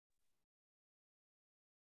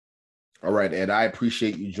All right, Ed, I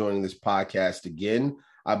appreciate you joining this podcast again.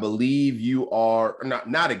 I believe you are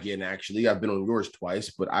not again, actually. I've been on yours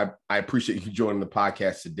twice, but I appreciate you joining the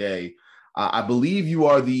podcast today. I believe you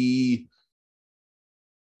are the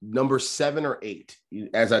number 7 or 8,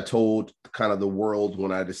 as I told kind of the world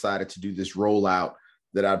when I decided to do this rollout,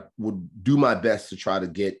 that I would do my best to try to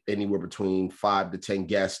get anywhere between 5 to 10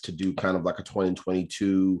 guests to do kind of like a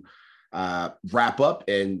 2022 wrap up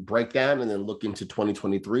and breakdown, and then look into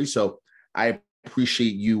 2023. So I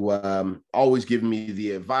appreciate you always giving me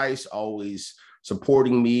the advice, always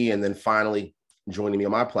supporting me, and then finally joining me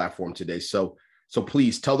on my platform today. So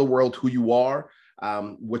please tell the world who you are,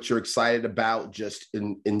 what you're excited about just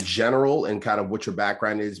in general, and kind of what your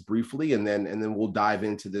background is briefly, and then we'll dive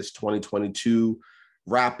into this 2022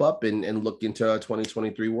 wrap up and look into a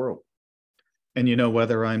 2023 world. And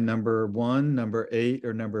whether I'm number 1, number 8,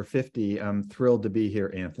 or number 50, I'm thrilled to be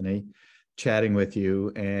here, Anthony, chatting with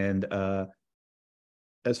you. And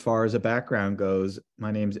as far as a background goes,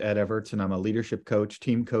 my name's Ed Evarts, and I'm a leadership coach,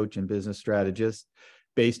 team coach, and business strategist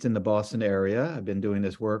based in the Boston area. I've been doing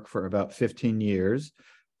this work for about 15 years.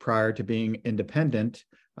 Prior to being independent,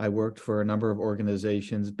 I worked for a number of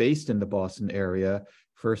organizations based in the Boston area,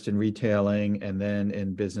 first in retailing and then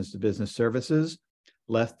in business-to-business services.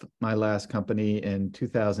 Left my last company in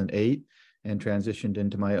 2008 and transitioned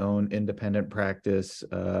into my own independent practice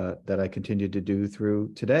that I continue to do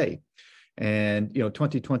through today. And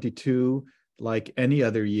 2022, like any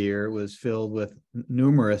other year, was filled with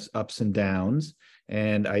numerous ups and downs.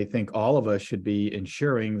 And I think all of us should be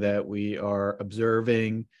ensuring that we are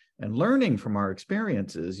observing and learning from our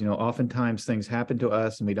experiences. Oftentimes things happen to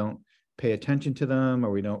us and we don't pay attention to them,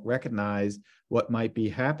 or we don't recognize what might be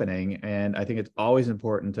happening. And I think it's always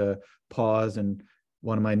important to pause and,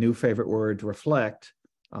 one of my new favorite words, reflect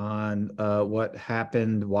on what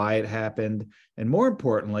happened, why it happened, and more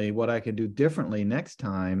importantly, what I can do differently next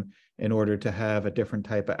time in order to have a different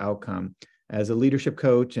type of outcome. As a leadership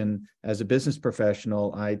coach and as a business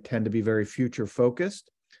professional, I tend to be very future focused.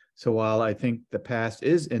 So while I think the past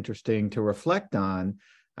is interesting to reflect on,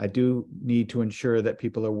 I do need to ensure that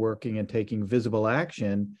people are working and taking visible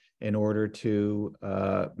action in order to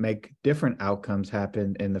make different outcomes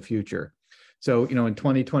happen in the future. So, in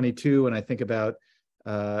 2022, when I think about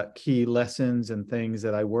key lessons and things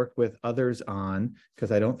that I worked with others on,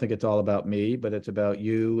 because I don't think it's all about me, but it's about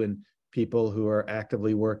you and people who are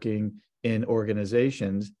actively working in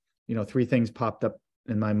organizations, 3 things popped up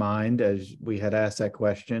in my mind as we had asked that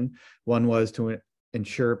question. One was to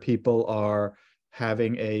ensure people are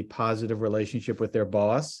having a positive relationship with their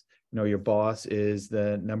boss. Your boss is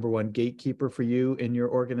the number one gatekeeper for you in your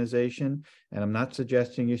organization. And I'm not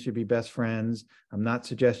suggesting you should be best friends. I'm not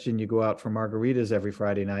suggesting you go out for margaritas every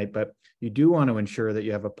Friday night, but you do want to ensure that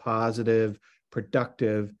you have a positive,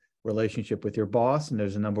 productive relationship with your boss. And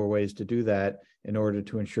there's a number of ways to do that in order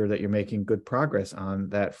to ensure that you're making good progress on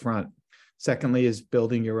that front. Secondly is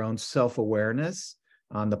building your own self-awareness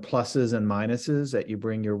on the pluses and minuses that you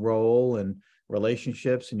bring your role and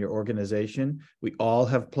relationships in your organization. We all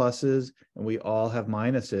have pluses and we all have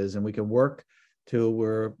minuses, and we can work till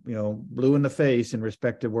we're blue in the face in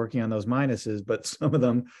respect to working on those minuses, but some of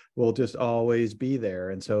them will just always be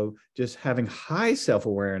there. And so just having high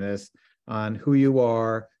self-awareness on who you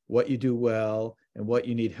are, what you do well, and what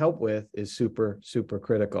you need help with is super, super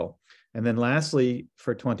critical. And then lastly,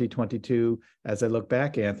 for 2022, as I look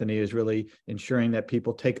back, Anthony, is really ensuring that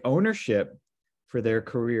people take ownership for their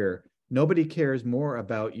career. Nobody cares more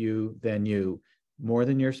about you than you, more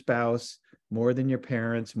than your spouse, more than your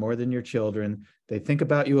parents, more than your children. They think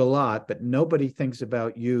about you a lot, but nobody thinks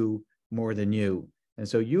about you more than you. And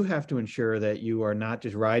so you have to ensure that you are not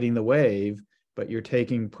just riding the wave, but you're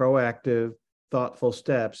taking proactive, thoughtful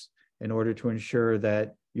steps in order to ensure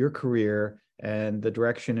that your career and the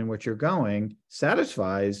direction in which you're going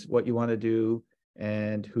satisfies what you want to do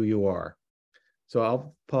and who you are. So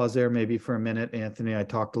I'll pause there maybe for a minute, Anthony. I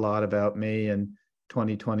talked a lot about me in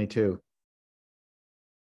 2022.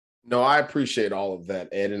 No, I appreciate all of that,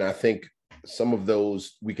 Ed. And I think some of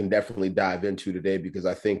those we can definitely dive into today, because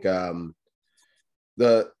I think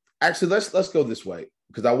let's go this way,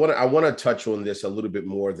 because I want to touch on this a little bit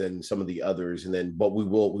more than some of the others, but we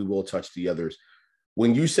will touch the others.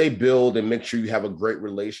 When you say build and make sure you have a great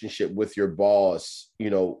relationship with your boss,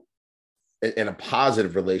 and a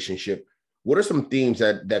positive relationship, what are some themes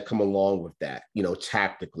that come along with that,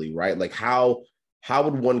 tactically, right? Like how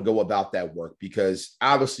would one go about that work? Because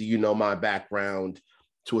obviously, my background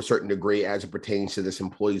to a certain degree as it pertains to this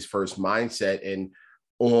employees first mindset. And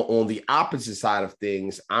on the opposite side of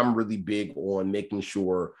things, I'm really big on making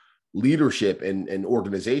sure leadership and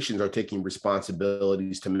organizations are taking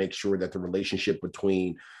responsibilities to make sure that the relationship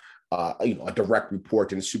between a direct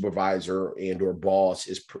report and supervisor and or boss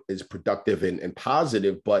is productive and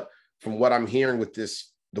positive. But from what I'm hearing with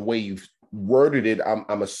this, the way you've worded it,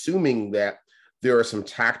 I'm assuming that there are some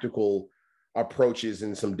tactical approaches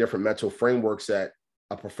and some different mental frameworks that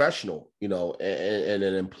a professional, and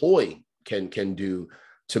an employee can do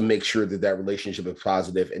to make sure that that relationship is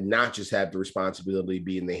positive and not just have the responsibility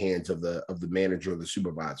be in the hands of the manager or the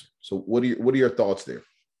supervisor. So what are your thoughts there?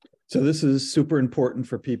 So this is super important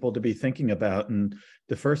for people to be thinking about. And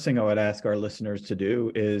the first thing I would ask our listeners to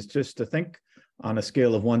do is just to think on a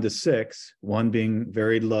scale of 1 to 6, 1 being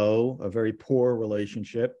very low, a very poor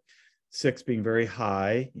relationship, 6 being very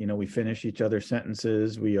high. We finish each other's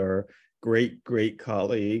sentences. We are great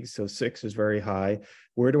colleagues. So 6 is very high.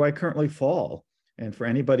 Where do I currently fall? And for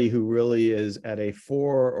anybody who really is at a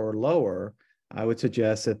 4 or lower, I would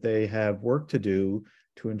suggest that they have work to do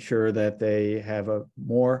to ensure that they have a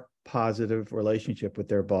more positive relationship with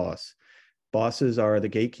their boss. Bosses are the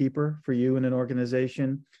gatekeeper for you in an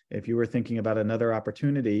organization. If you were thinking about another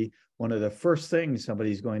opportunity, one of the first things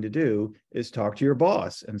somebody's going to do is talk to your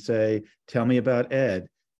boss and say, tell me about Ed.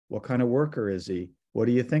 What kind of worker is he? What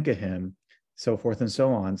do you think of him? So forth and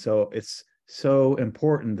so on. So it's so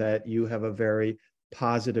important that you have a very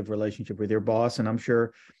positive relationship with your boss. And I'm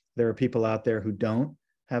sure there are people out there who don't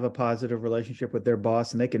have a positive relationship with their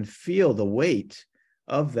boss, and they can feel the weight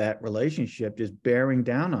of that relationship just bearing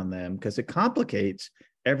down on them, because it complicates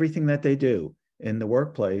everything that they do in the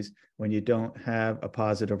workplace when you don't have a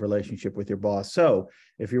positive relationship with your boss. So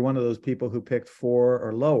if you're one of those people who picked 4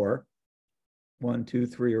 or lower, 1, 2,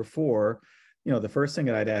 3, or 4, the first thing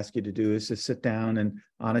that I'd ask you to do is to sit down and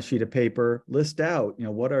on a sheet of paper, list out,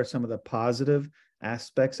 what are some of the positive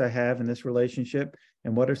aspects I have in this relationship,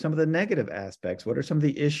 and what are some of the negative aspects? What are some of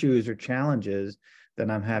the issues or challenges that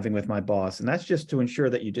I'm having with my boss? And that's just to ensure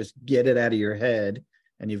that you just get it out of your head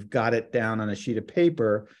and you've got it down on a sheet of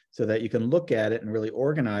paper so that you can look at it and really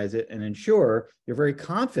organize it and ensure you're very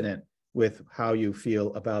confident with how you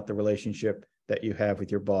feel about the relationship that you have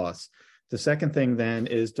with your boss. The second thing then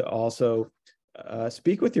is to also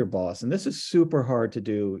speak with your boss. And this is super hard to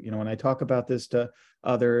do. When I talk about this to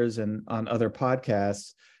others and on other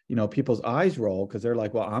podcasts, people's eyes roll because they're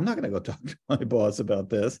like, well, I'm not going to go talk to my boss about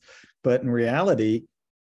this. But in reality,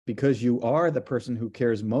 because you are the person who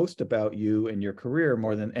cares most about you and your career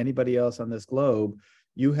more than anybody else on this globe,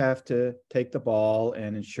 you have to take the ball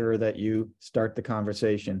and ensure that you start the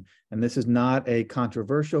conversation. And this is not a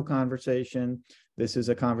controversial conversation. This is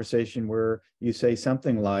a conversation where you say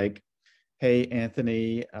something like, hey,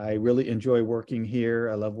 Anthony, I really enjoy working here.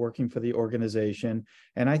 I love working for the organization.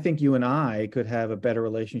 And I think you and I could have a better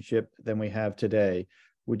relationship than we have today.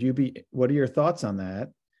 What are your thoughts on that?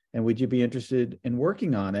 And would you be interested in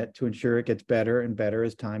working on it to ensure it gets better and better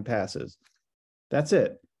as time passes? That's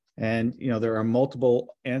it. And, there are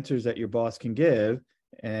multiple answers that your boss can give.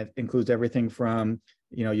 And it includes everything from,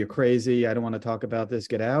 you're crazy, I don't want to talk about this,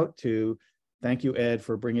 get out, to thank you, Ed,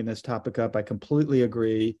 for bringing this topic up. I completely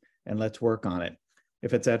agree. And let's work on it.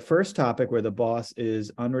 If it's that first topic where the boss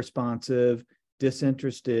is unresponsive,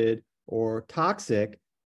 disinterested, or toxic,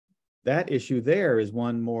 that issue there is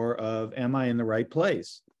one more of, am I in the right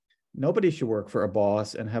place? Nobody should work for a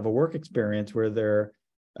boss and have a work experience where their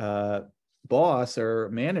boss or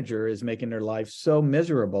manager is making their life so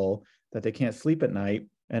miserable that they can't sleep at night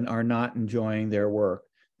and are not enjoying their work.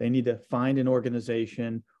 They need to find an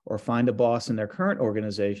organization or find a boss in their current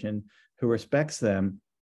organization who respects them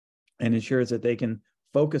and ensures that they can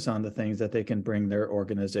focus on the things that they can bring their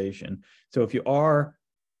organization. So if you are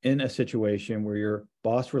in a situation where your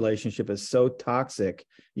boss relationship is so toxic,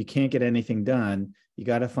 you can't get anything done, you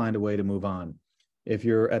got to find a way to move on. If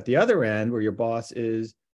you're at the other end where your boss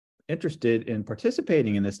is interested in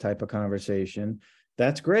participating in this type of conversation,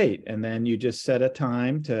 that's great. And then you just set a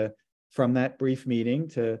time from that brief meeting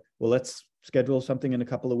to, well, let's schedule something in a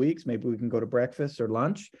couple of weeks. Maybe we can go to breakfast or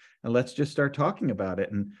lunch and let's just start talking about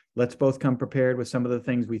it. And let's both come prepared with some of the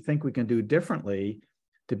things we think we can do differently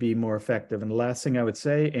to be more effective. And the last thing I would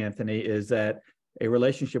say, Anthony, is that a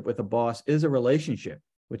relationship with a boss is a relationship,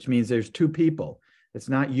 which means there's two people. It's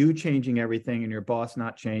not you changing everything and your boss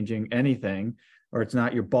not changing anything, or it's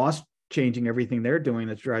not your boss changing everything they're doing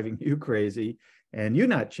that's driving you crazy and you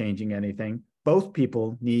not changing anything. Both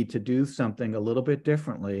people need to do something a little bit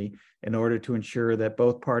differently in order to ensure that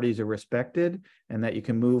both parties are respected and that you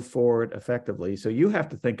can move forward effectively. So you have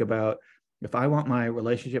to think about, if I want my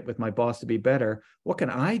relationship with my boss to be better, what can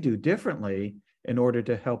I do differently in order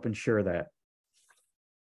to help ensure that?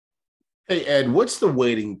 Hey, Ed, what's the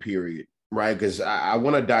waiting period right? Because I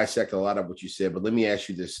want to dissect a lot of what you said, but let me ask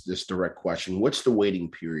you this direct question. What's the waiting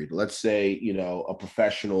period? Let's say,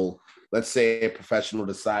 let's say a professional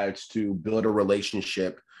decides to build a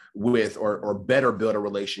relationship with, or better build a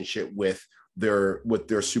relationship with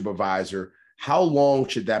their supervisor. How long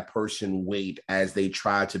should that person wait as they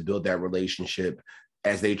try to build that relationship,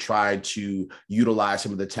 as they try to utilize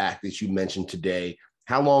some of the tactics you mentioned today?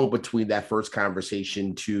 How long between that first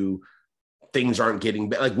conversation to things aren't getting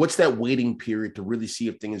better? Like, what's that waiting period to really see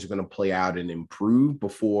if things are going to play out and improve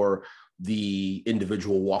before the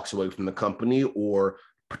individual walks away from the company or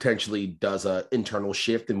potentially does an internal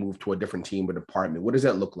shift and move to a different team or department? What does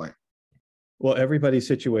that look like? Well, everybody's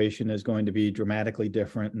situation is going to be dramatically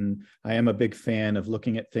different. And I am a big fan of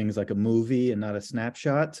looking at things like a movie and not a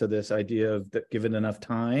snapshot. So this idea of given enough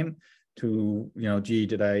time to, gee,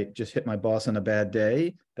 did I just hit my boss on a bad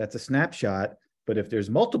day? That's a snapshot. But if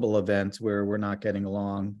there's multiple events where we're not getting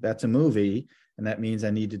along, that's a movie. And that means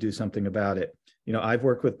I need to do something about it. I've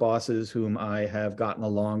worked with bosses whom I have gotten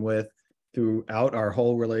along with throughout our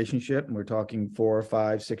whole relationship. And we're talking 4,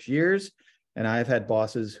 5, 6 years. And I've had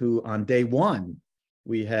bosses who on day one,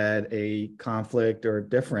 we had a conflict or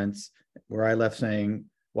difference where I left saying,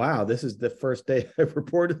 wow, this is the first day I've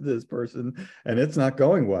reported to this person and it's not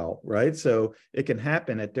going well, right? So it can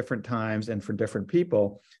happen at different times and for different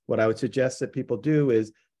people. What I would suggest that people do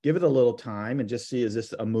is give it a little time and just see, is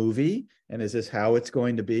this a movie? And is this how it's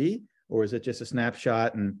going to be? Or is it just a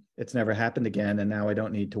snapshot and it's never happened again and now I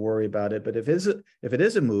don't need to worry about it? But if it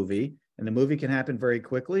is a movie, and the movie can happen very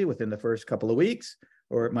quickly within the first couple of weeks,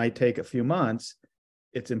 or it might take a few months,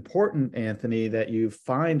 it's important, Anthony, that you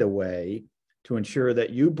find a way to ensure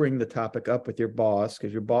that you bring the topic up with your boss,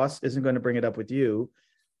 because your boss isn't going to bring it up with you.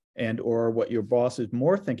 And or what your boss is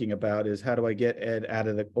more thinking about is, how do I get Ed out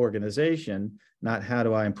of the organization, not how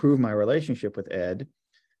do I improve my relationship with Ed?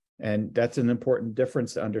 And that's an important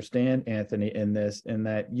difference to understand, Anthony, in this, in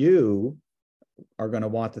that you are going to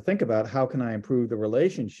want to think about, how can I improve the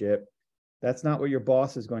relationship? That's not what your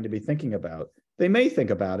boss is going to be thinking about. They may think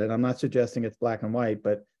about it. I'm not suggesting it's black and white,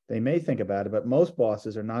 but they may think about it. But most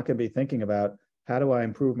bosses are not going to be thinking about, how do I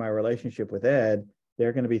improve my relationship with Ed?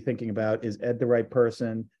 They're going to be thinking about, is Ed the right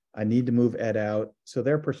person? I need to move Ed out. So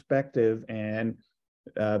their perspective and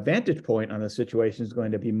vantage point on the situation is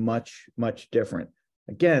going to be much, much different.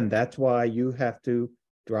 Again, that's why you have to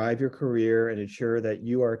drive your career and ensure that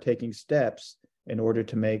you are taking steps in order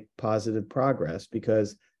to make positive progress,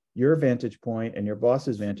 because your vantage point and your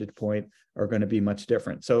boss's vantage point are going to be much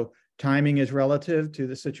different. So timing is relative to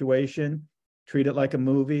the situation. Treat it like a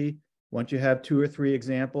movie. Once you have 2 or 3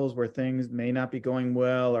 examples where things may not be going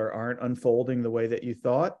well or aren't unfolding the way that you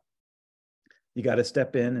thought, you got to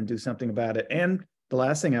step in and do something about it. And the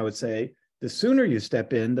last thing I would say, the sooner you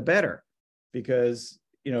step in, the better. Because,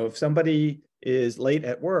 if somebody is late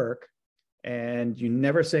at work and you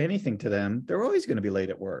never say anything to them, they're always going to be late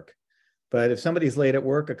at work. But if somebody's late at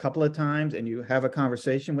work a couple of times and you have a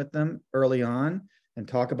conversation with them early on and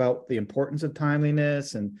talk about the importance of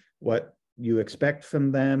timeliness and what you expect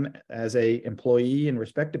from them as a employee in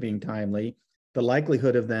respect to being timely, the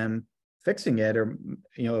likelihood of them fixing it or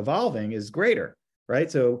evolving is greater,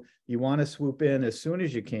 right? So you want to swoop in as soon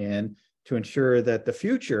as you can to ensure that the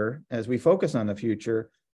future, as we focus on the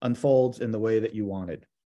future, unfolds in the way that you wanted.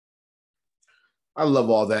 I love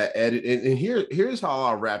all that, Ed. And here's how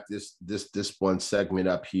I'll wrap this one segment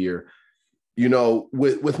up here.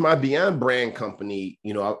 With my Beyond Brand company,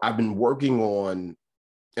 I've been working on,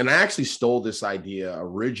 and I actually stole this idea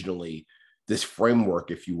originally, this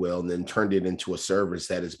framework, if you will, and then turned it into a service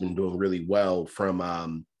that has been doing really well from,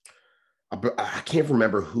 I can't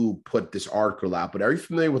remember who put this article out, but are you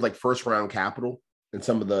familiar with like First Round Capital and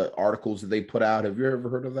some of the articles that they put out? Have you ever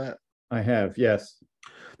heard of that? I have, yes.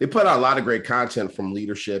 They put out a lot of great content from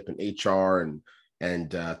leadership and HR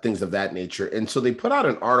and things of that nature. And so they put out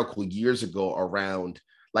an article years ago around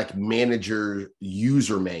like manager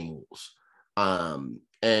user manuals.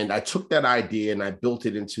 And I took that idea and I built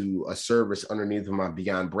it into a service underneath of my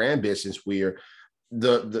Beyond Brand business, where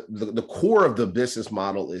the core of the business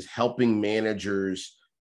model is helping managers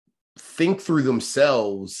think through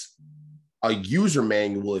themselves a user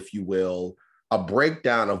manual, if you will, a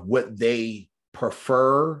breakdown of what they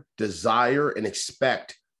prefer, desire, and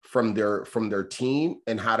expect from their team,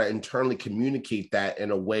 and how to internally communicate that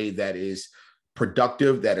in a way that is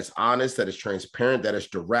productive, that is honest, that is transparent, that is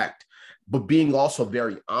direct, but being also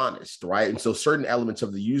very honest, right? And so certain elements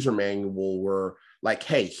of the user manual were like,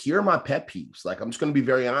 hey, here are my pet peeves. Like, I'm just going to be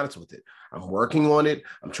very honest with it. I'm working on it.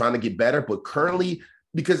 I'm trying to get better, but currently,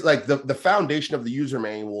 because like the foundation of the user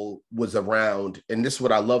manual was around, and this is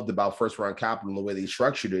what I loved about First Round Capital and the way they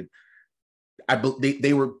structured it,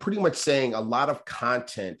 they were pretty much saying a lot of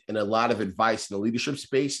content and a lot of advice in the leadership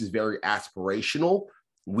space is very aspirational,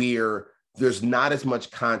 where there's not as much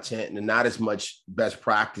content and not as much best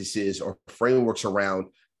practices or frameworks around,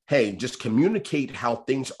 hey, just communicate how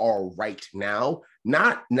things are right now,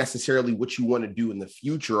 not necessarily what you want to do in the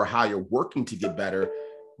future or how you're working to get better.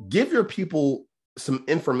 Give your people some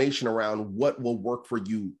information around what will work for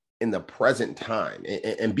you in the present time,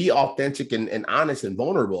 and be authentic and honest and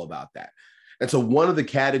vulnerable about that. And so one of the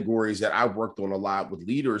categories that I've worked on a lot with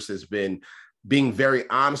leaders has been being very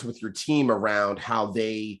honest with your team around how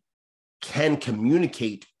they can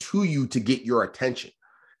communicate to you to get your attention.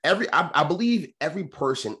 I believe every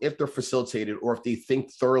person, if they're facilitated or if they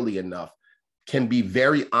think thoroughly enough, can be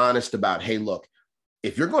very honest about, hey, look,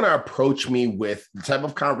 if you're going to approach me with the type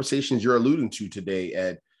of conversations you're alluding to today,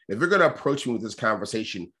 Ed, if you're going to approach me with this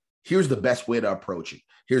conversation, here's the best way to approach it.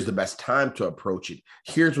 Here's the best time to approach it.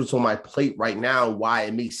 Here's what's on my plate right now, why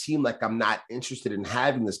it may seem like I'm not interested in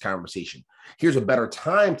having this conversation. Here's a better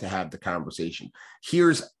time to have the conversation.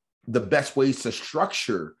 Here's the best ways to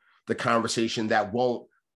structure the conversation that won't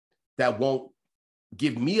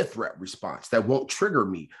give me a threat response, that won't trigger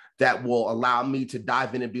me, that will allow me to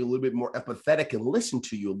dive in and be a little bit more empathetic and listen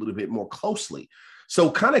to you a little bit more closely.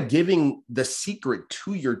 So kind of giving the secret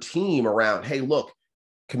to your team around, hey, look,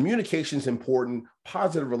 communication is important.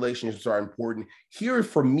 Positive relationships are important. Here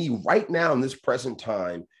for me right now in this present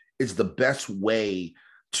time is the best way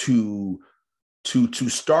to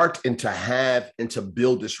start and to have and to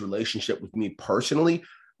build this relationship with me personally.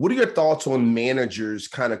 What are your thoughts on managers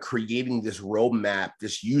kind of creating this roadmap,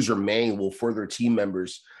 this user manual for their team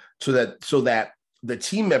members so that the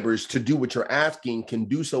team members, to do what you're asking, can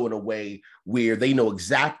do so in a way where they know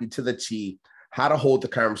exactly to the T how to hold the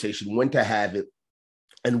conversation, when to have it,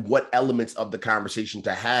 and what elements of the conversation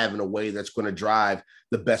to have in a way that's going to drive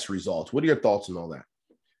the best results? What are your thoughts on all that?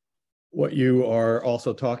 What you are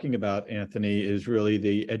also talking about, Anthony, is really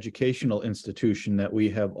the educational institution that we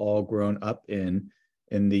have all grown up in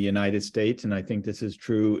the United States. And I think this is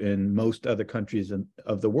true in most other countries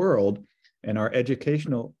of the world. And our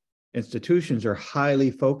educational institutions are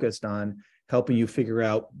highly focused on helping you figure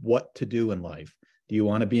out what to do in life. Do you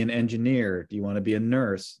want to be an engineer? Do you want to be a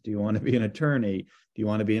nurse? Do you want to be an attorney? Do you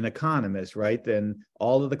want to be an economist, right? Then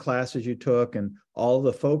all of the classes you took and all of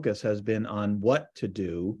the focus has been on what to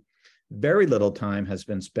do. Very little time has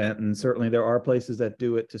been spent, and certainly there are places that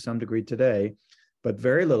do it to some degree today, but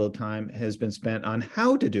very little time has been spent on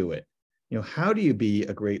how to do it. You know, how do you be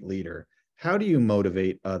a great leader? How do you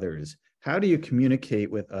motivate others? How do you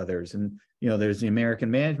communicate with others? And, you know, there's the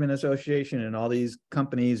American Management Association and all these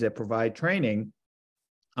companies that provide training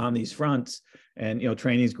on these fronts. And, you know,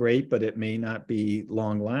 training is great, but it may not be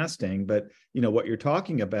long lasting. But, you know, what you're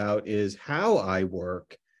talking about is how I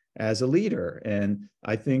work as a leader. And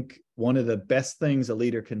I think one of the best things a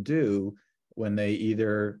leader can do when they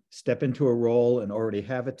either step into a role and already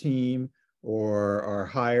have a team, or are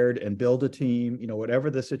hired and build a team, you know, whatever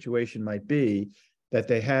the situation might be, that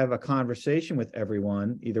they have a conversation with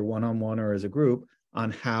everyone, either one-on-one or as a group, on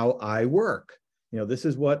how I work. You know, this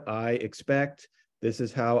is what I expect. This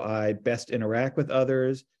is how I best interact with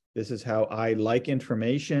others. This is how I like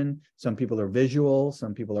information. Some people are visual,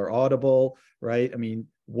 some people are audible, right? I mean,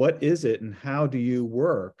 what is it and how do you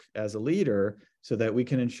work as a leader so that we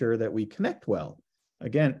can ensure that we connect well?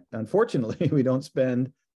 Again, unfortunately, we don't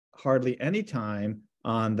spend hardly any time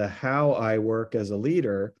on the how I work as a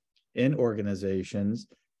leader in organizations.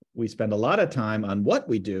 We spend a lot of time on what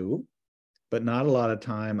we do, but not a lot of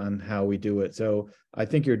time on how we do it. So I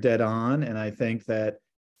think you're dead on. And I think that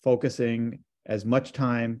focusing as much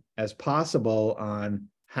time as possible on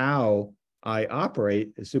how I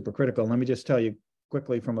operate is super critical. And let me just tell you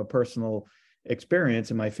quickly from a personal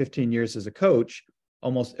experience in my 15 years as a coach,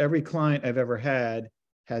 almost every client I've ever had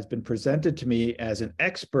has been presented to me as an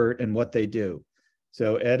expert in what they do.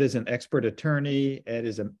 So Ed is an expert attorney, Ed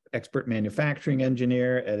is an expert manufacturing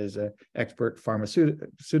engineer, Ed is an expert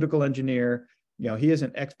pharmaceutical engineer. You know, he is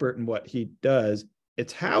an expert in what he does.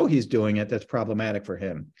 It's how he's doing it that's problematic for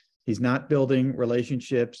him. He's not building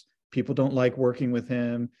relationships. People don't like working with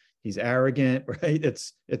him. He's arrogant, right?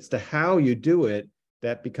 It's the how you do it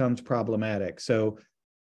that becomes problematic. So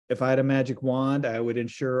if I had a magic wand, I would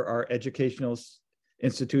ensure our educational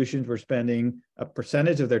institutions were spending a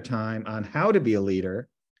percentage of their time on how to be a leader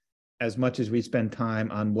as much as we spend time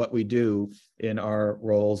on what we do in our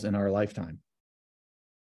roles in our lifetime.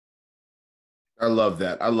 I love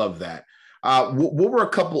that. I love that. What were a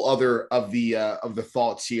couple other of the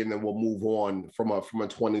thoughts here, and then we'll move on from a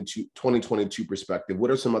 2022 perspective.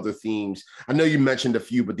 What are some other themes? I know you mentioned a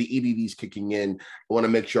few, but the EDD's kicking in. I want to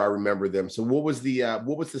make sure I remember them. So what was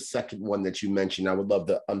the second one that you mentioned? I would love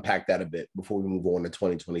to unpack that a bit before we move on to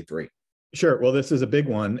 2023. Sure. Well, this is a big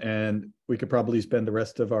one, and we could probably spend the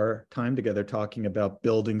rest of our time together talking about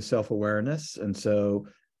building self-awareness. And so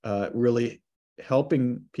really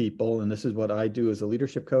helping people, and this is what I do as a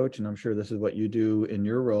leadership coach, and I'm sure this is what you do in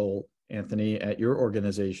your role, Anthony, at your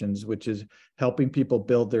organizations, which is helping people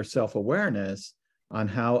build their self-awareness on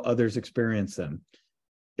how others experience them.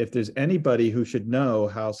 If there's anybody who should know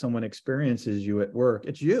how someone experiences you at work,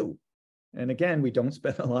 it's you. And again, we don't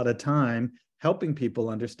spend a lot of time helping people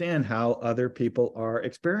understand how other people are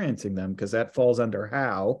experiencing them, because that falls under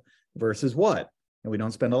how versus what. And we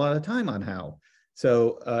don't spend a lot of time on how.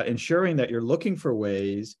 So ensuring that you're looking for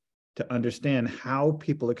ways to understand how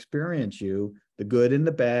people experience you, the good and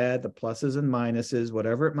the bad, the pluses and minuses,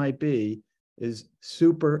 whatever it might be, is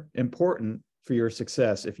super important for your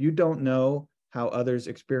success. If you don't know how others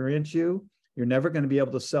experience you, you're never going to be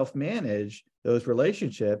able to self-manage those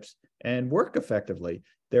relationships and work effectively.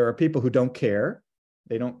 There are people who don't care.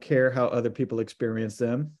 They don't care how other people experience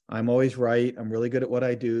them. I'm always right. I'm really good at what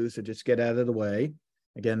I do, so just get out of the way.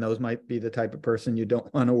 Again, those might be the type of person you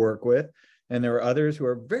don't want to work with. And there are others who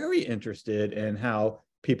are very interested in how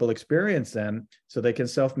people experience them, so they can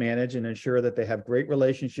self-manage and ensure that they have great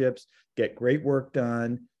relationships, get great work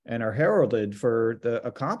done, and are heralded for the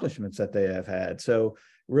accomplishments that they have had. So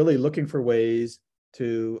really looking for ways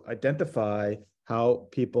to identify how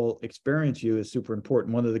people experience you is super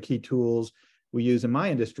important. One of the key tools we use in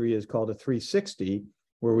my industry is called a 360,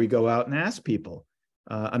 where we go out and ask people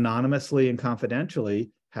anonymously and confidentially,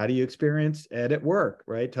 how do you experience Ed at work,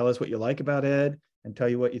 right? Tell us what you like about Ed and tell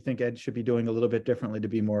you what you think Ed should be doing a little bit differently to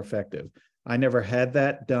be more effective. I never had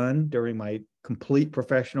that done during my complete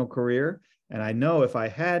professional career. And I know if I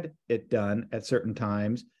had it done at certain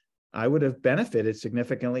times, I would have benefited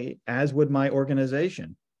significantly, as would my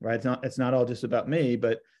organization, right? It's not all just about me,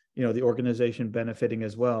 but the organization benefiting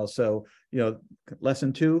as well. So,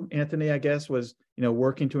 lesson 2, Anthony, I guess, was,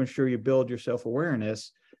 working to ensure you build your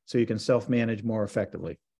self-awareness so you can self-manage more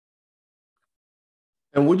effectively.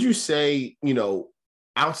 And would you say,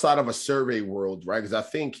 outside of a survey world, right? Because I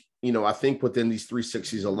think within these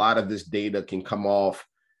 360s, a lot of this data can come off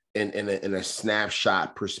in a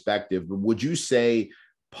snapshot perspective. But would you say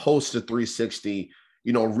post a 360,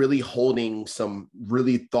 really holding some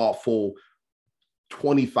really thoughtful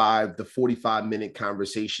 25 to 45-minute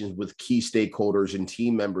conversations with key stakeholders and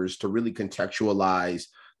team members to really contextualize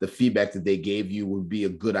the feedback that they gave you would be a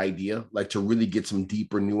good idea, like to really get some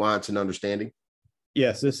deeper nuance and understanding?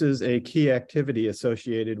 Yes, this is a key activity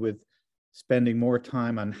associated with spending more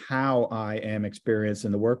time on how I am experienced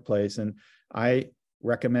in the workplace. And I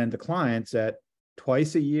recommend to clients that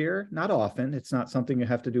twice a year, not often, it's not something you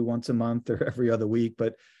have to do once a month or every other week,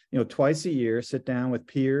 but twice a year, sit down with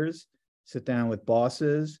peers, sit down with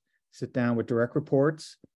bosses, sit down with direct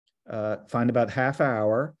reports, find about half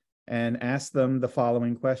hour and ask them the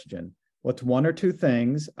following question. What's 1 or 2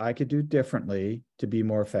 things I could do differently to be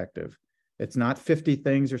more effective? It's not 50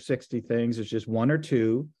 things or 60 things. It's just 1 or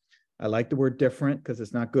 2. I like the word different because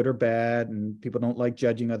it's not good or bad, and people don't like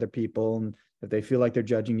judging other people. And if they feel like they're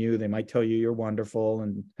judging you, they might tell you you're wonderful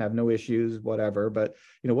and have no issues, whatever. But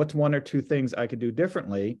what's 1 or 2 things I could do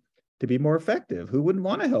differently to be more effective? Who wouldn't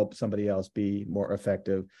want to help somebody else be more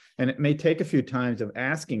effective? And it may take a few times of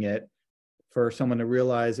asking it for someone to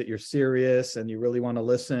realize that you're serious and you really want to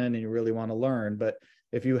listen and you really want to learn. But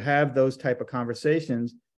if you have those type of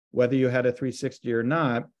conversations, whether you had a 360 or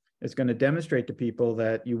not, it's going to demonstrate to people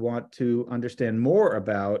that you want to understand more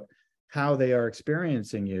about how they are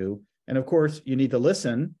experiencing you. And of course, you need to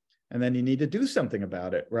listen, and then you need to do something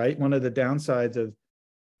about it, right? One of the downsides of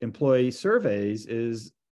employee surveys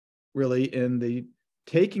is really in the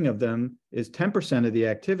taking of them is 10% of the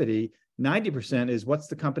activity. 90% is what's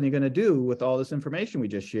the company going to do with all this information we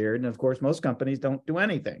just shared. And of course, most companies don't do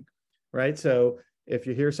anything, right? So if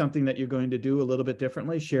you hear something that you're going to do a little bit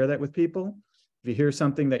differently, share that with people. If you hear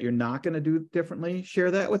something that you're not going to do differently,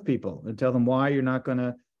 share that with people and tell them why you're not going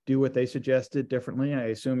to do what they suggested differently. I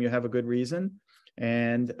assume you have a good reason,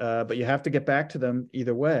 but you have to get back to them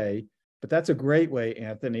either way. But that's a great way,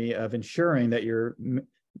 Anthony, of ensuring that you're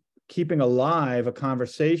keeping alive a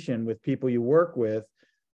conversation with people you work with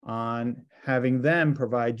on having them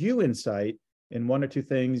provide you insight in 1 or 2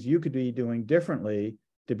 things you could be doing differently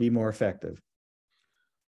to be more effective.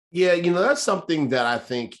 Yeah, that's something that I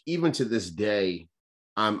think even to this day,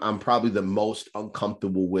 I'm probably the most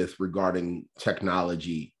uncomfortable with regarding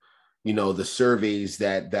technology the surveys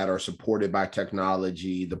that are supported by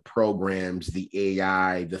technology, the programs, the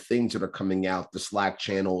AI, the things that are coming out, the Slack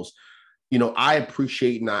channels. I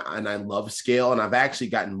appreciate and I love scale, and I've actually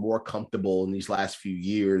gotten more comfortable in these last few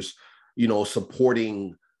years,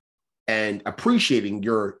 supporting and appreciating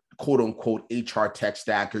your quote unquote HR tech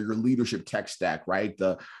stack or your leadership tech stack, right?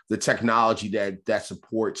 The technology that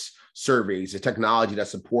supports surveys, the technology that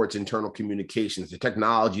supports internal communications, the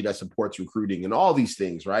technology that supports recruiting, and all these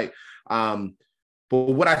things, right? But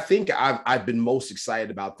what I think I've been most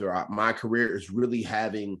excited about throughout my career is really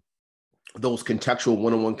having those contextual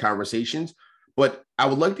one-on-one conversations. But I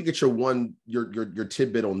would like to get your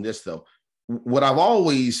tidbit on this, though. What I've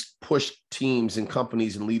always pushed teams and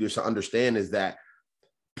companies and leaders to understand is that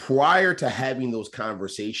prior to having those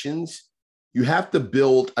conversations, you have to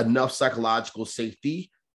build enough psychological safety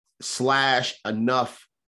 / enough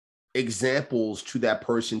examples to that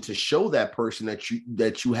person to show that person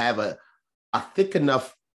that you have a thick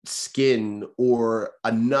enough skin or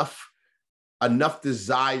enough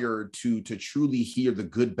desire to truly hear the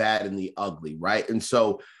good, bad, and the ugly, right? And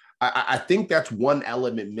so I think that's one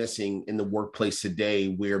element missing in the workplace today,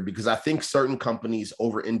 because I think certain companies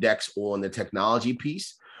over-index on the technology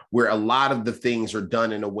piece, where a lot of the things are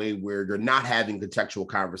done in a way where you're not having contextual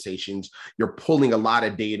conversations. You're pulling a lot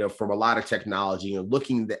of data from a lot of technology and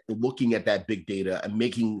looking at that big data and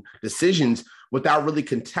making decisions without really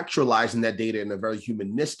contextualizing that data in a very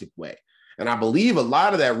humanistic way. And I believe a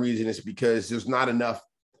lot of that reason is because there's not enough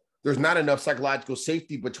psychological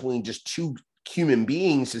safety between just two human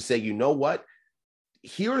beings to say, you know what,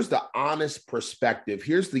 here's the honest perspective.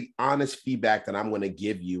 Here's the honest feedback that I'm going to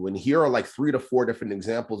give you. And here are like 3 to 4 different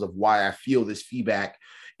examples of why I feel this feedback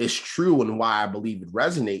is true and why I believe it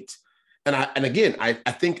resonates. And again, I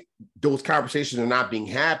think those conversations are not being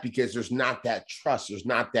had because there's not that trust. There's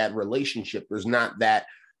not that relationship. There's not that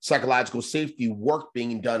psychological safety work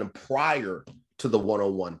being done prior to the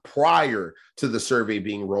one-on-one, prior to the survey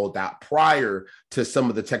being rolled out, prior to some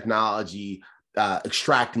of the technology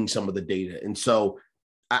extracting some of the data. And so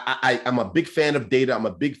I'm a big fan of data. I'm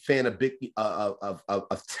a big fan of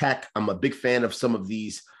tech. I'm a big fan of some of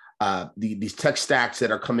these tech stacks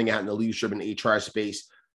that are coming out in the leadership and HR space.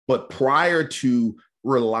 But prior to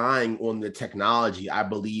relying on the technology, I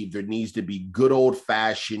believe there needs to be good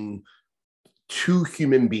old-fashioned 2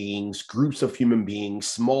 human beings, groups of human beings,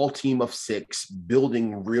 small team of 6,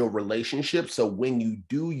 building real relationships. So when you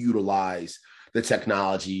do utilize the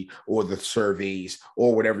technology or the surveys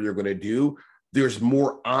or whatever you're going to do, there's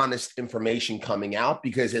more honest information coming out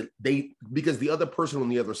because the other person on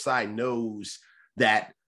the other side knows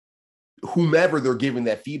that whomever they're giving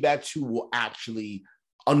that feedback to will actually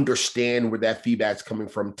understand where that feedback's coming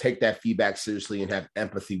from, take that feedback seriously, and have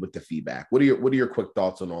empathy with the feedback. What are your quick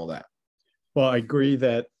thoughts on all that? Well, I agree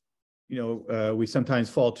that, we sometimes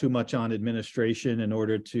fall too much on administration in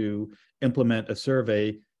order to implement a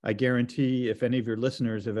survey. I guarantee if any of your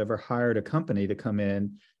listeners have ever hired a company to come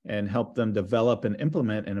in and help them develop and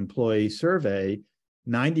implement an employee survey,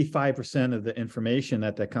 95% of the information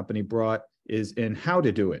that company brought is in how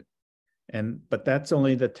to do it. But that's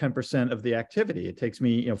only the 10% of the activity. It takes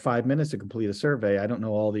me 5 minutes to complete a survey. I don't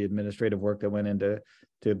know all the administrative work that went into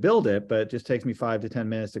to build it, but it just takes me 5 to 10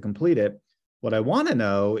 minutes to complete it. What I want to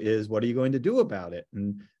know is, what are you going to do about it?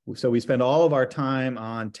 And so we spend all of our time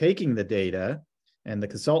on taking the data, and the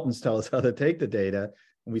consultants tell us how to take the data.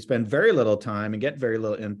 And we spend very little time and get very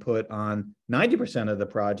little input on 90% of the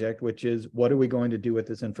project, which is, what are we going to do with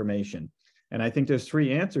this information? And I think there's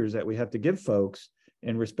 3 answers that we have to give folks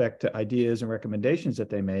in respect to ideas and recommendations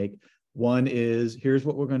that they make. One is, here's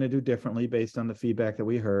what we're going to do differently based on the feedback that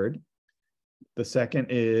we heard. The second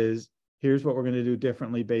is, here's what we're going to do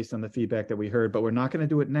differently based on the feedback that we heard, but we're not going to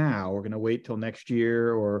do it now. We're going to wait till next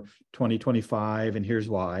year or 2025, and here's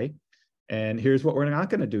why. And here's what we're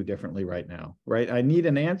not going to do differently right now, right? I need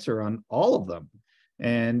an answer on all of them.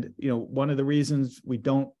 And, one of the reasons we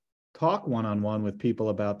don't talk one-on-one with people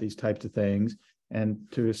about these types of things, and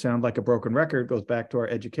to sound like a broken record, goes back to our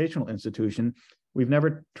educational institution. We've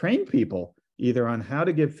never trained people either on how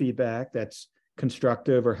to give feedback that's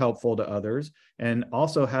constructive or helpful to others, and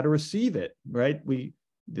also how to receive it, right?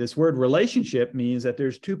 This word relationship means that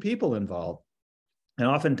there's 2 people involved. And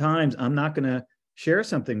oftentimes I'm not going to share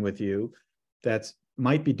something with you that's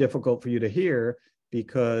might be difficult for you to hear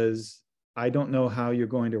because I don't know how you're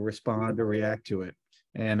going to respond or react to it.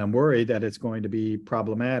 And I'm worried that it's going to be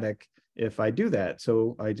problematic if I do that.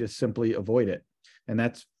 So I just simply avoid it. And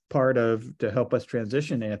that's part of, to help us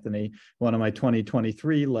transition, Anthony, one of my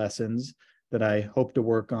 2023 lessons that I hope to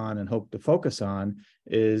work on and hope to focus on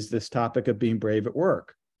is this topic of being brave at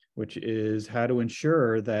work, which is how to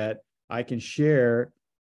ensure that I can share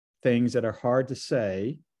things that are hard to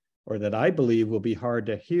say or that I believe will be hard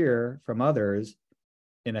to hear from others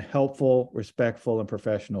in a helpful, respectful, and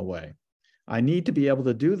professional way. I need to be able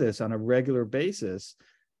to do this on a regular basis,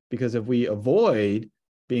 because if we avoid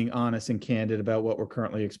being honest and candid about what we're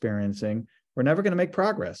currently experiencing, we're never going to make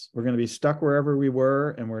progress. We're going to be stuck wherever we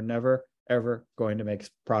were, and we're never, ever going to make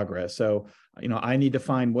progress. So, I need to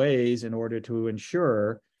find ways in order to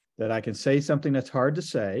ensure that I can say something that's hard to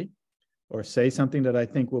say, or say something that I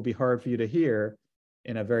think will be hard for you to hear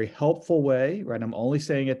in a very helpful way, right? I'm only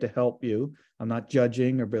saying it to help you. I'm not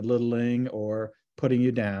judging or belittling or putting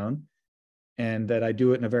you down, and that I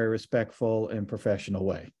do it in a very respectful and professional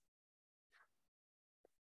way.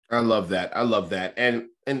 I love that. I love that. And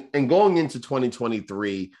going into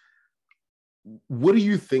 2023, what are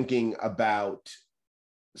you thinking about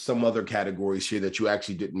some other categories here that you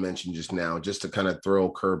actually didn't mention just now, just to kind of throw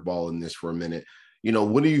a curveball in this for a minute?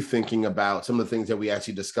 What are you thinking about some of the things that we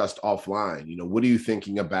actually discussed offline? What are you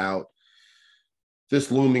thinking about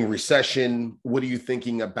this looming recession? What are you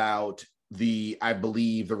thinking about I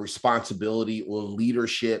believe the responsibility on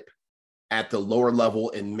leadership at the lower level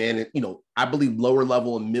and I believe lower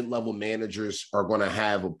level and mid-level managers are going to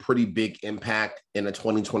have a pretty big impact in a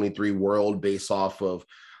 2023 world based off of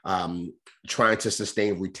trying to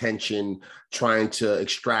sustain retention, trying to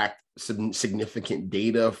extract some significant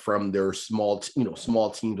data from their small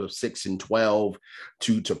teams of 6 and 12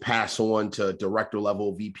 to pass on to director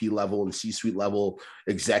level, VP level, and C-suite level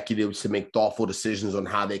executives to make thoughtful decisions on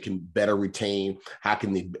how they can better retain, how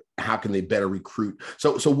can they better recruit.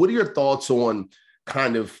 So what are your thoughts on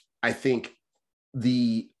kind of, I think,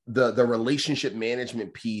 the relationship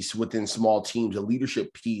management piece within small teams, a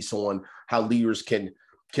leadership piece on how leaders can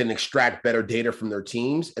extract better data from their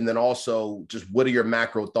teams? And then also just what are your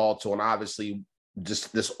macro thoughts on obviously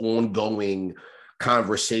just this ongoing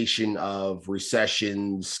conversation of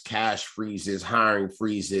recessions, cash freezes, hiring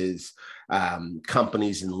freezes,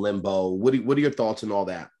 companies in limbo? What are your thoughts on all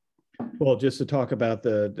that? Well, just to talk about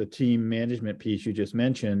the team management piece you just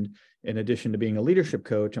mentioned, in addition to being a leadership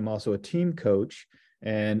coach, I'm also a team coach,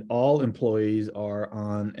 and all employees are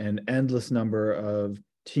on an endless number of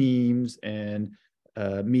teams and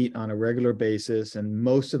meet on a regular basis. And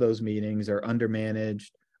most of those meetings are undermanaged,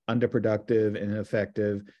 underproductive, and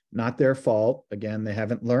ineffective. Not their fault. Again, they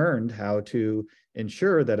haven't learned how to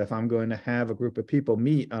ensure that if I'm going to have a group of people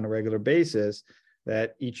meet on a regular basis,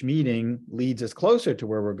 that each meeting leads us closer to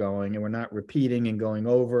where we're going, and we're not repeating and going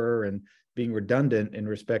over and being redundant in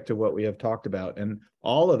respect to what we have talked about. And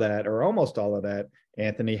all of that, or almost all of that,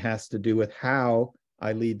 Anthony, has to do with how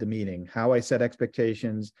I lead the meeting, how I set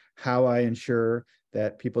expectations, how I ensure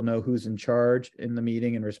that people know who's in charge in the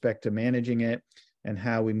meeting in respect to managing it, and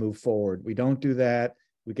how we move forward. We don't do that.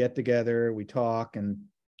 We get together, we talk, and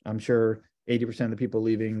I'm sure 80% of the people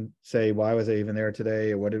leaving say, why was I even there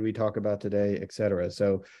today? Or what did we talk about today, et cetera.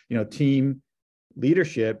 So, team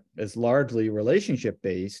leadership is largely relationship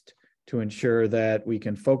based to ensure that we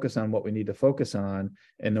can focus on what we need to focus on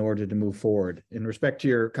in order to move forward. In respect to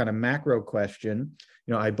your kind of macro question,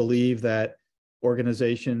 I believe that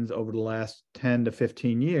organizations over the last 10 to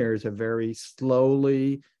 15 years have very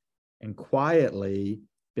slowly and quietly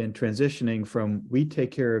been transitioning from we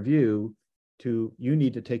take care of you to you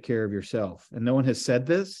need to take care of yourself. And no one has said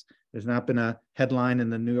this. There's not been a headline in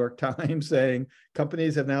the New York Times saying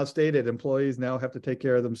companies have now stated employees now have to take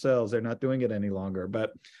care of themselves. They're not doing it any longer.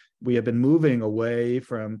 But we have been moving away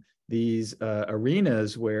from these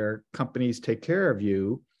arenas where companies take care of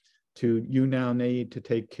you to you now need to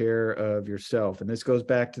take care of yourself. And this goes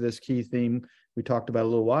back to this key theme we talked about a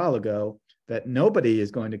little while ago, that nobody is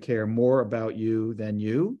going to care more about you than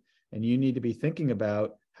you. And you need to be thinking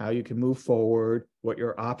about how you can move forward, what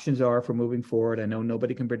your options are for moving forward. I know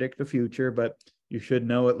nobody can predict the future, but you should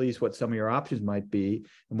know at least what some of your options might be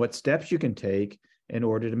and what steps you can take in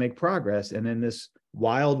order to make progress. And in this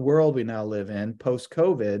wild world we now live in,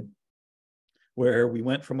 post-COVID, where we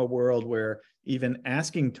went from a world where even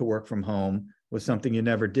asking to work from home was something you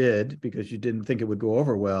never did because you didn't think it would go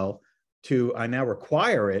over well, to I now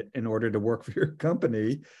require it in order to work for your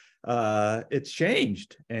company. It's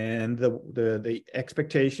changed, and the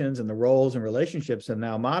expectations and the roles and relationships have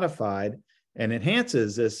now modified, and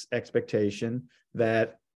enhances this expectation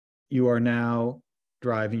that you are now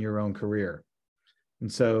driving your own career.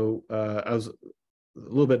 And so I was a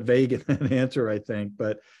little bit vague in that answer, I think,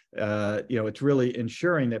 but it's really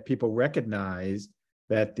ensuring that people recognize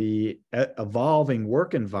that the evolving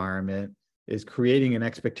work environment is creating an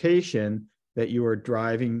expectation that you are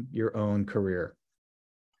driving your own career.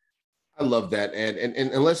 I love that, Ed.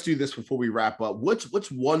 And let's do this before we wrap up.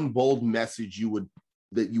 What's one bold message you would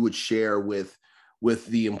you would share with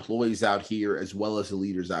the employees out here as well as the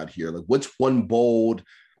leaders out here? Like, what's one bold,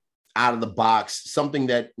 out of the box, something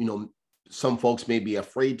that, some folks may be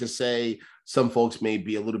afraid to say, some folks may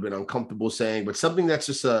be a little bit uncomfortable saying, but something that's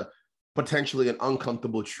just potentially an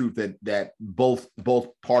uncomfortable truth that both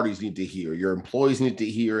parties need to hear. Your employees need to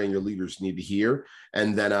hear and your leaders need to hear.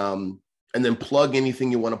 And then plug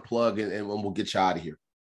anything you want to plug, and we'll get you out of here.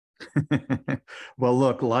 Well,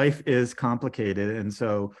 look, life is complicated. And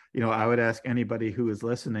so, I would ask anybody who is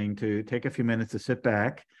listening to take a few minutes to sit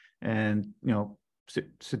back and,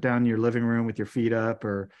 sit down in your living room with your feet up,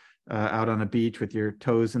 or out on a beach with your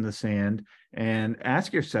toes in the sand, and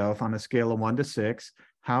ask yourself, on a scale of 1 to 6,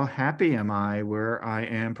 how happy am I where I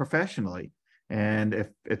am professionally? And if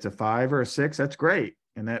it's a 5 or a 6, that's great.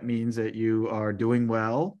 And that means that you are doing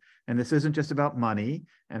well. And this isn't just about money,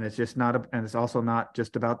 and it's also not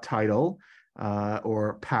just about title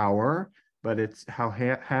or power, but it's how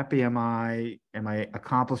happy am I? Am I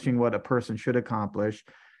accomplishing what a person should accomplish?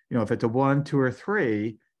 If it's a 1, 2, or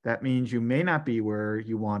 3, that means you may not be where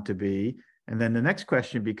you want to be. And then the next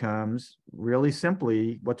question becomes, really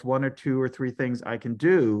simply, what's 1 or 2 or 3 things I can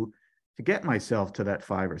do to get myself to that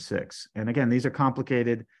 5 or 6? And again, these are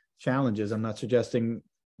complicated challenges. I'm not suggesting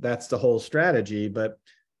that's the whole strategy, but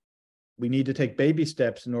we need to take baby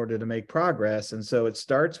steps in order to make progress. And so it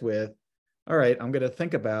starts with, all right, I'm going to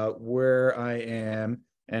think about where I am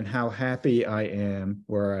and how happy I am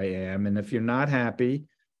where I am. And if you're not happy,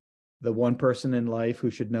 the one person in life who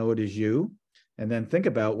should know it is you. And then think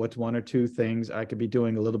about what's 1 or 2 things I could be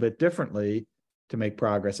doing a little bit differently to make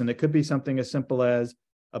progress. And it could be something as simple as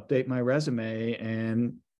update my resume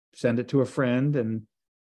and send it to a friend and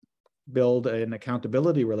build an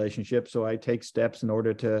accountability relationship so I take steps in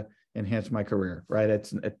order to enhance my career, right?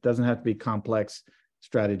 It doesn't have to be complex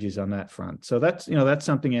strategies on that front. So that's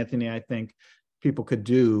something, Anthony, I think people could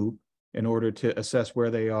do in order to assess where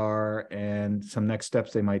they are and some next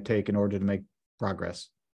steps they might take in order to make progress.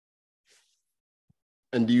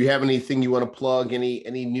 And do you have anything you want to plug?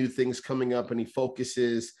 Any new things coming up? Any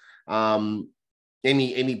focuses?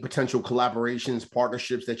 Any potential collaborations,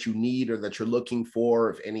 partnerships that you need or that you're looking for?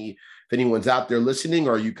 If anyone's out there listening,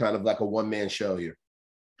 or are you kind of like a one-man show here?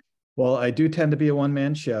 Well, I do tend to be a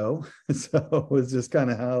one-man show, so it's just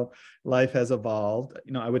kind of how life has evolved.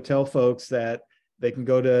 I would tell folks that they can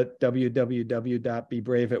go to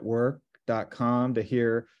www.bebraveatwork.com to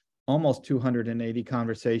hear almost 280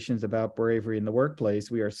 conversations about bravery in the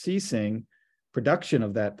workplace. We are ceasing production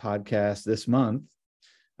of that podcast this month.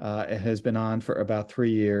 It has been on for about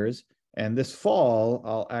 3 years. And this fall,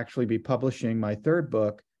 I'll actually be publishing my 3rd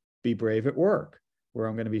book, Be Brave at Work, where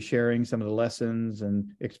I'm going to be sharing some of the lessons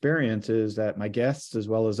and experiences that my guests, as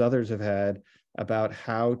well as others, have had about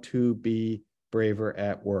how to be braver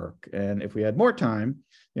at work. And if we had more time,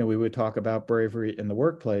 we would talk about bravery in the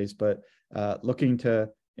workplace, but looking to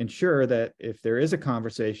ensure that if there is a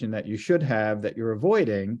conversation that you should have that you're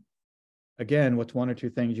avoiding, again, what's 1 or 2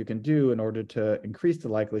 things you can do in order to increase the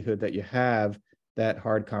likelihood that you have that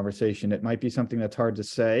hard conversation. It might be something that's hard to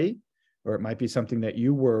say, or it might be something that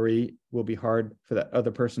you worry will be hard for that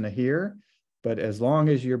other person to hear. But as long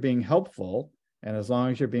as you're being helpful and as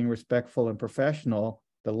long as you're being respectful and professional,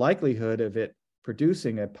 the likelihood of it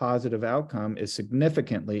producing a positive outcome is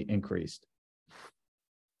significantly increased.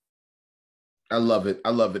 I love it.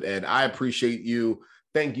 Ed. I appreciate you.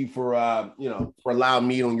 Thank you for for allowing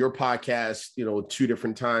me on your podcast, 2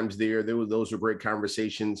 different times there. Those were great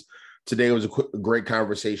conversations. Today was a great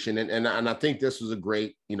conversation. And I think this was a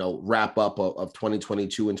great, wrap up of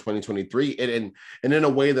 2022 and 2023. And in a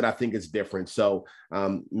way that I think is different. So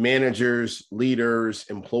managers, leaders,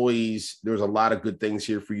 employees, there's a lot of good things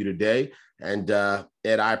here for you today. And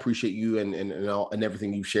Ed, I appreciate you and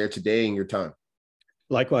everything you've shared today and your time.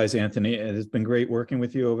 Likewise, Anthony, it has been great working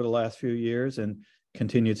with you over the last few years, and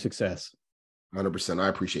continued success. 100%. I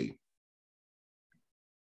appreciate you.